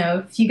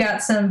if you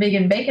got some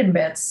vegan bacon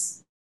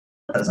bits,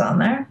 those on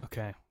there.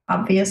 Okay.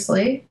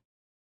 Obviously.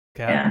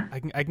 Okay. Yeah.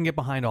 I can get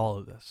behind all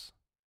of this.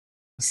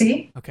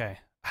 See? Okay.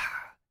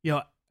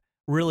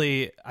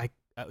 Really, I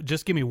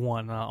just give me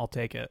one. I'll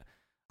take it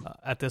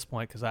at this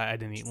point because I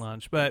didn't eat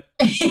lunch, but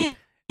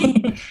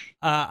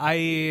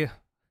I'm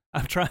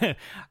trying.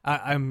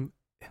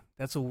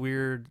 That's a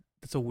weird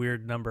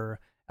number.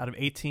 Out of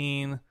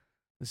 18,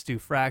 let's do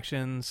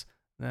fractions.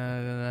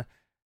 Yeah.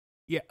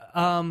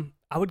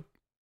 I would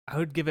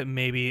give it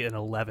maybe an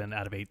 11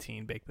 out of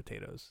 18 baked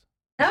potatoes.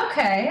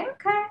 Okay.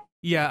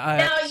 Yeah.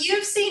 Now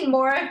you've seen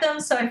more of them,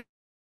 so I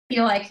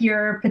feel like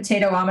your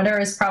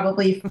potatometer is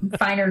probably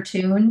finer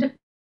tuned.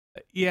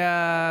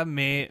 Yeah,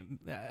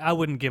 I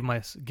wouldn't give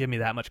me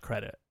that much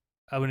credit.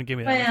 I wouldn't give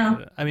me that much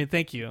credit. I mean,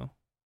 thank you.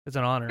 It's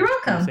an honor. You're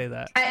welcome. To say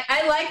that.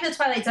 I like the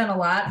Twilight Zone a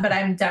lot, but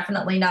I'm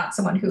definitely not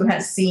someone who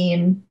has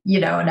seen,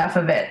 enough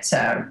of it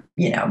to,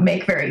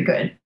 make very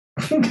good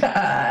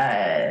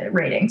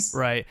ratings.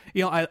 Right.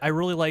 I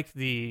really like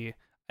the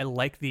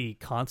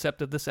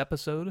concept of this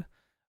episode.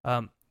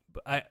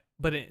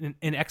 But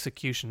in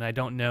execution, I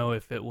don't know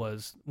if it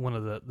was one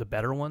of the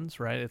better ones,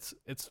 right? It's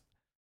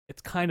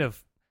kind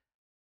of,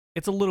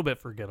 it's a little bit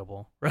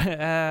forgettable,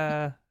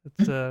 right?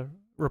 It's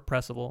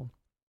repressible.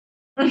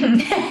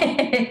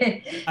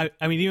 I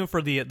mean, even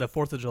for the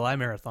 4th of July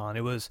marathon,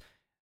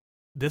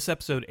 this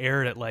episode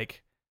aired at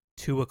like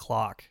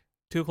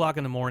 2:00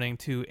 in the morning,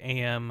 2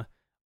 a.m.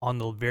 on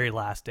the very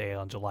last day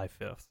on July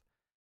 5th.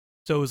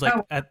 So it was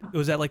like it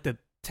was at like the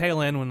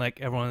tail end when like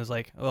everyone is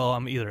like, "Oh,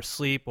 I'm either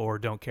asleep or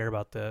don't care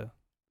about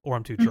or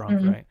I'm too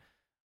drunk," right?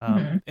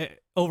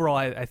 Overall,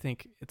 I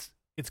think it's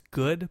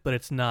good, but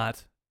it's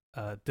not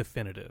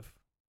definitive.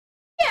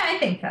 Yeah, I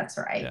think that's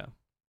right.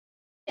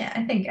 Yeah,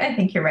 I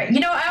think you're right.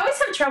 I always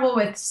have trouble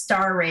with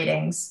star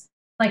ratings,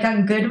 like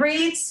on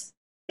Goodreads,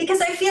 because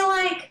I feel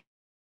like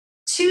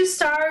 2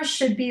 stars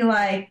should be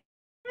like,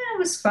 it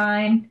was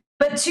fine.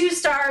 But 2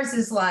 stars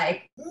is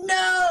like,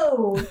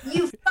 no,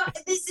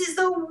 this is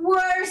the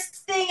worst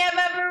thing I've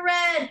ever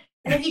read.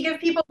 And if you give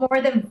people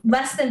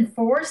less than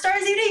 4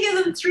 stars, even if you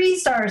give them 3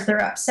 stars,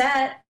 they're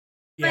upset.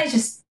 Yeah.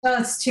 It's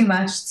too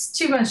much. It's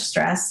too much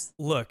stress.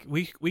 Look,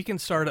 we can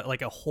start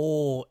like a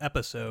whole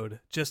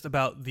episode just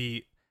about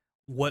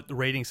what the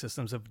rating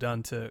systems have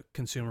done to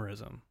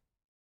consumerism.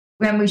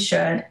 when we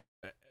should.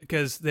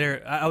 Because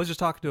I was just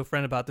talking to a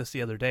friend about this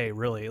the other day.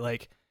 Really,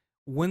 like,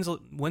 when's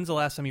the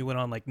last time you went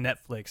on like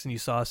Netflix and you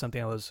saw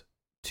something that was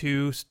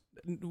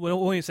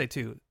when you say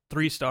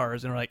 3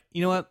 stars, and we're like,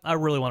 you know what, I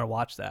really want to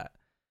watch that.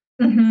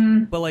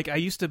 Mm-hmm. But like, I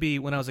used to be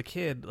when I was a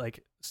kid,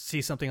 like,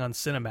 see something on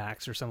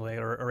Cinemax or something,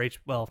 or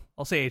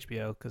I'll say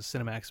HBO because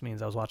Cinemax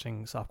means I was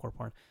watching softcore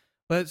porn.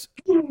 But it's,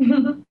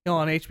 on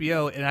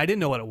HBO, and I didn't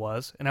know what it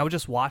was, and I would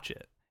just watch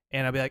it,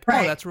 and I'd be like,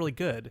 right. oh, that's really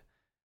good.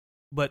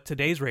 But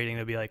today's rating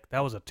would be like,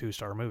 that was a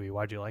 2-star movie.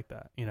 Why'd you like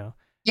that?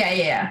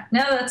 Yeah.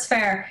 No, that's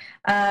fair.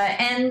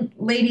 And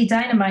Lady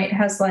Dynamite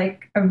has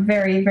like a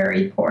very,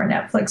 very poor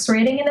Netflix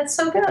rating, and it's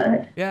so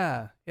good.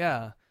 Yeah.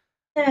 Yeah.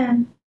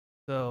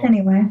 So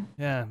anyway,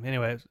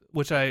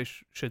 which I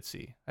should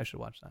see. I should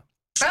watch that.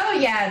 Oh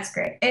yeah, it's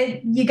great.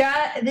 You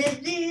got like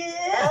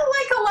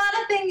a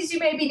lot of things you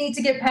maybe need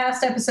to get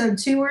past episode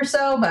 2 or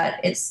so, but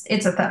it's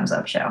a thumbs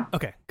up show.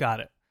 Okay, got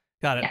it.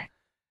 Yeah.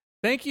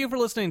 Thank you for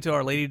listening to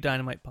our Lady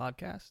Dynamite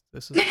podcast.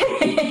 This is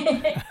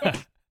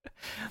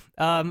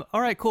all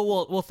right,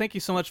 cool. Well, thank you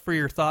so much for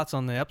your thoughts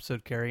on the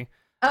episode, Carrie.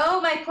 Oh,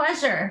 my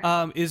pleasure.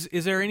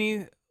 Is there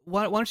any?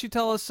 Why don't you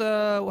tell us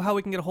how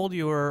we can get a hold of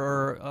you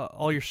or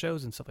all your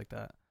shows and stuff like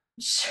that?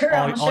 Sure.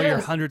 All your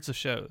hundreds of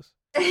shows.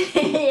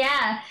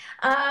 Yeah.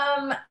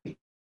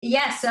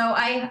 So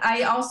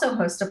I also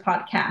host a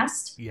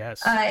podcast.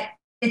 Yes.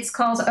 It's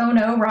called Oh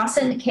No, Ross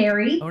and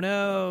Carrie. Oh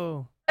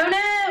no.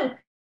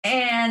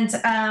 And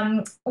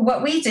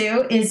what we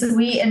do is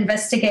we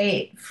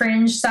investigate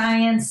fringe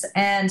science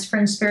and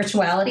fringe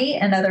spirituality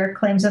and other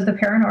claims of the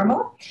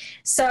paranormal.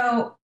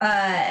 So,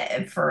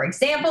 for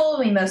example,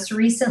 we most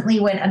recently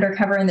went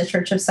undercover in the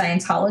Church of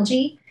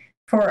Scientology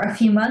for a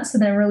few months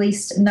and then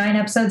released 9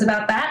 episodes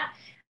about that.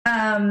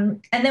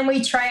 And then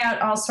we try out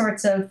all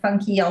sorts of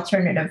funky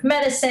alternative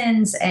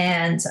medicines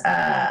and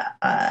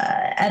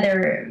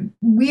other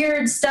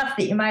weird stuff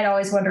that you might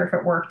always wonder if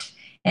it worked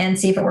and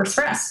see if it works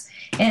for us.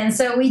 And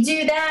so we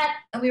do that.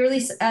 We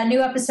release a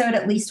new episode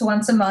at least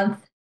once a month.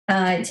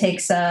 It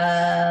takes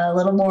a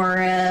little more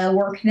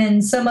work than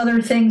some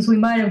other things we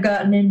might have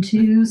gotten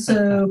into,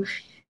 so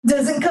it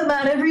doesn't come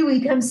out every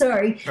week. I'm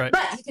sorry. Right.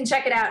 But you can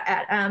check it out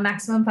at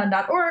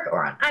MaximumFun.org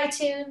or on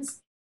iTunes.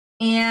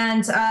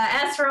 And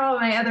as for all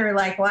of my other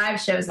like live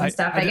shows and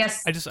stuff, I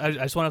guess I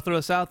just want to throw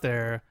this out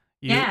there.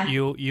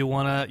 You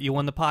won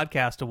the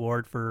podcast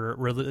award for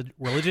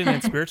religion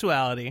and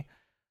spirituality.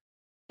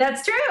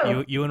 That's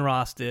true. You and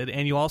Ross did,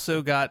 and you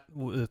also got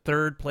the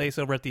 3rd place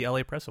over at the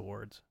LA Press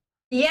Awards.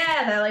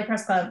 Yeah, the LA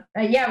Press Club.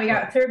 We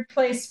got 3rd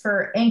place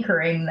for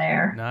anchoring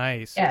there.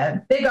 Nice.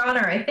 Yeah, big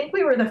honor. I think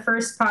we were the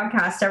first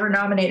podcast ever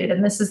nominated,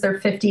 and this is their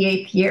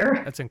 58th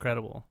year. That's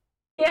incredible.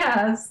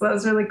 Yeah, so that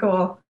was really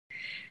cool.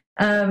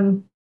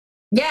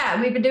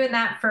 We've been doing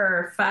that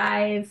for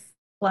 5+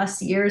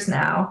 years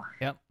now.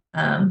 Yep.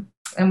 And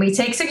we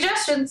take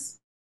suggestions.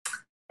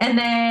 And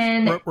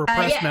then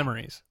repressed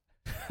memories.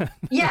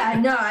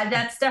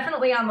 That's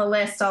definitely on the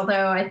list.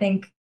 Although I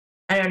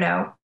don't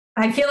know.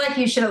 I feel like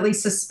you should at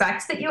least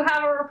suspect that you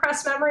have a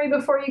repressed memory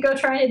before you go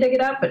trying to dig it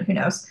up, but who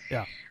knows?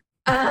 Yeah.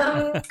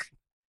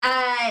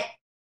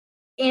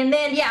 And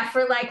then,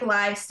 for like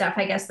live stuff,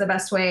 I guess the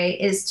best way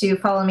is to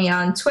follow me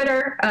on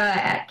Twitter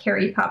at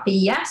Carrie Poppy.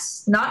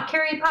 Yes, not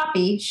Carrie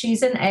Poppy.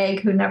 She's an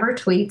egg who never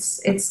tweets.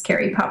 It's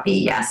Carrie Poppy.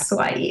 Yes,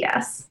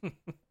 YES.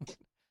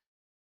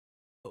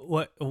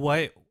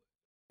 Why?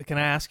 Can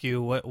I ask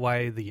you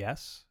why the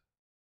yes?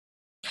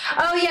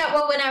 Oh yeah.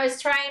 Well, when I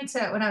was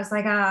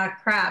like,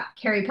 crap,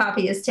 Carrie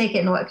Poppy is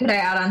taken. What could I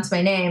add onto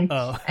my name?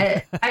 Oh.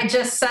 I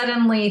just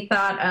suddenly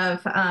thought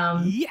of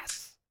yes.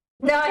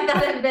 No, I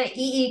thought of the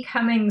E.E.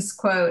 Cummings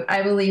quote,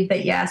 I believe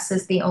that yes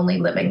is the only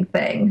living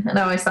thing. And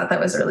I always thought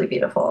that was really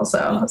beautiful. So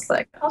I was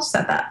like, I'll just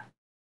set that.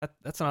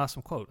 That's an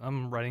awesome quote.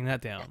 I'm writing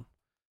that down.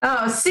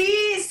 Oh,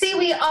 see,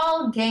 we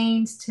all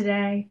gained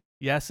today.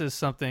 Yes is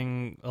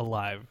something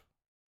alive.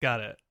 Got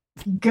it.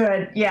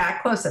 Good. Yeah,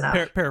 close enough.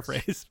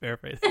 Paraphrase.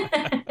 Brandon,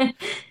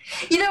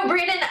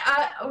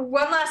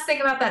 one last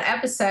thing about that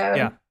episode.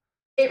 Yeah.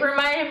 It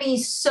reminded me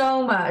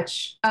so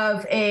much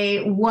of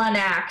a one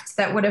act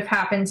that would have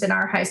happened in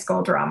our high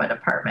school drama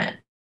department.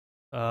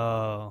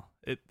 Oh,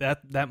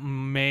 that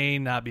may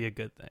not be a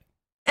good thing.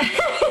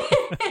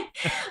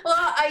 Well,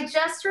 I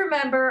just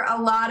remember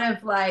a lot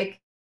of like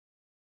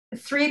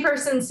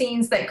 3-person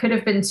scenes that could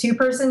have been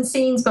 2-person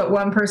scenes, but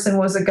one person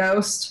was a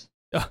ghost.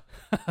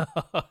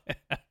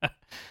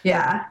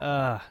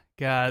 Yeah.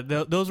 God,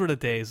 those were the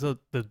days, the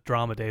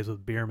drama days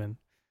with Bierman.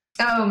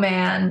 Oh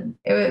man,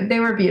 they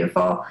were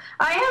beautiful.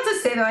 I have to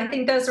say though, I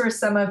think those were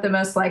some of the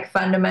most like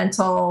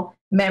fundamental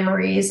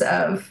memories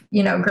of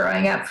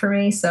growing up for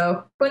me.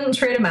 So wouldn't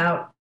trade them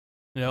out.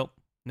 Nope.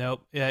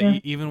 Yeah.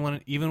 Even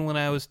when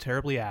I was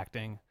terribly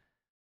acting,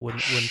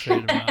 wouldn't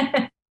trade them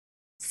out.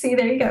 See,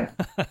 there you go.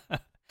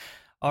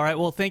 All right.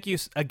 Well, thank you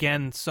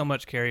again so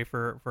much, Carrie,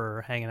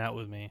 for hanging out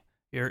with me.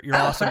 You're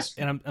awesome,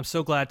 question. and I'm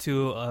so glad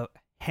to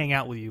hang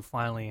out with you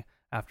finally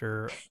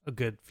after a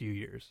good few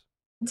years.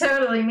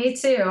 Totally, me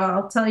too.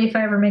 I'll tell you if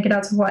I ever make it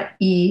out to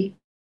Hawaii.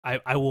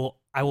 I will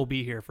I will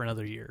be here for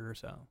another year or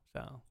so.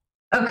 So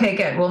Okay,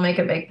 good. We'll make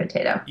a baked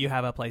potato. you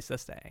have a place to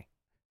stay.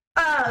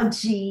 Oh,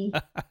 gee.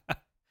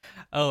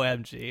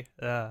 OMG.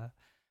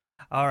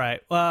 All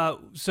right.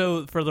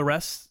 So for the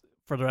rest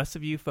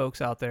of you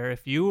folks out there,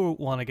 if you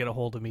want to get a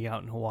hold of me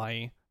out in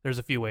Hawaii, there's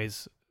a few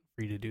ways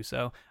for you to do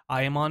so.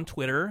 I am on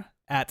Twitter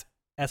at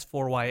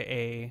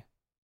S4YA_podcast.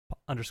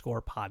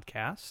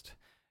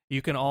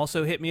 You can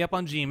also hit me up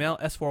on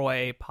Gmail,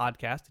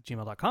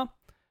 S4YApodcast@gmail.com.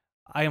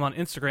 I am on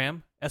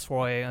Instagram,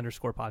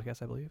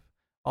 S4YA_podcast, I believe.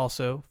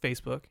 Also,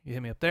 Facebook, you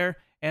hit me up there.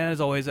 And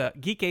as always,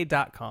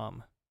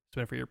 geekade.com.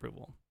 Submit for your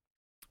approval.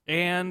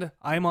 And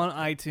I'm on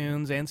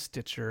iTunes and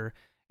Stitcher.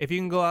 If you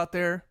can go out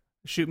there,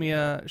 shoot me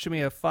a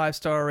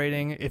 5-star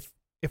rating if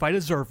I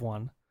deserve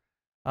one.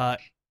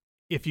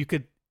 If you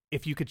could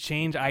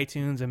change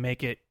iTunes and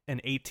make it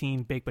an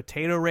 18 baked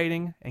potato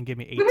rating and give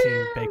me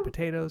 18 baked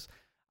potatoes,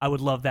 I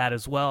would love that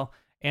as well.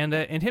 And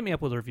hit me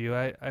up with a review.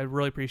 I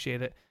really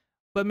appreciate it.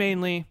 But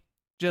mainly,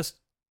 just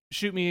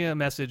shoot me a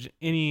message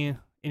anywhere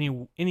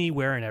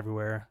and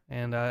everywhere.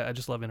 And I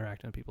just love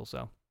interacting with people.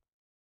 So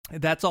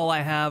that's all I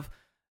have.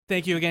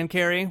 Thank you again,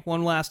 Carrie,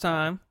 one last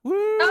time. Woo!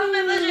 Oh,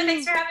 my pleasure.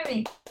 Thanks for having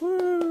me.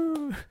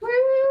 Woo!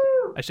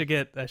 Woo! I should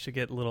get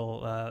a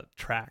little an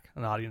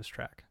audience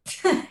track.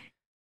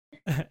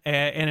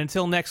 And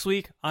until next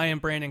week, I am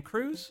Brandon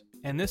Cruz,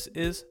 and this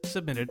is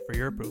Submitted for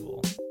Your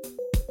Approval.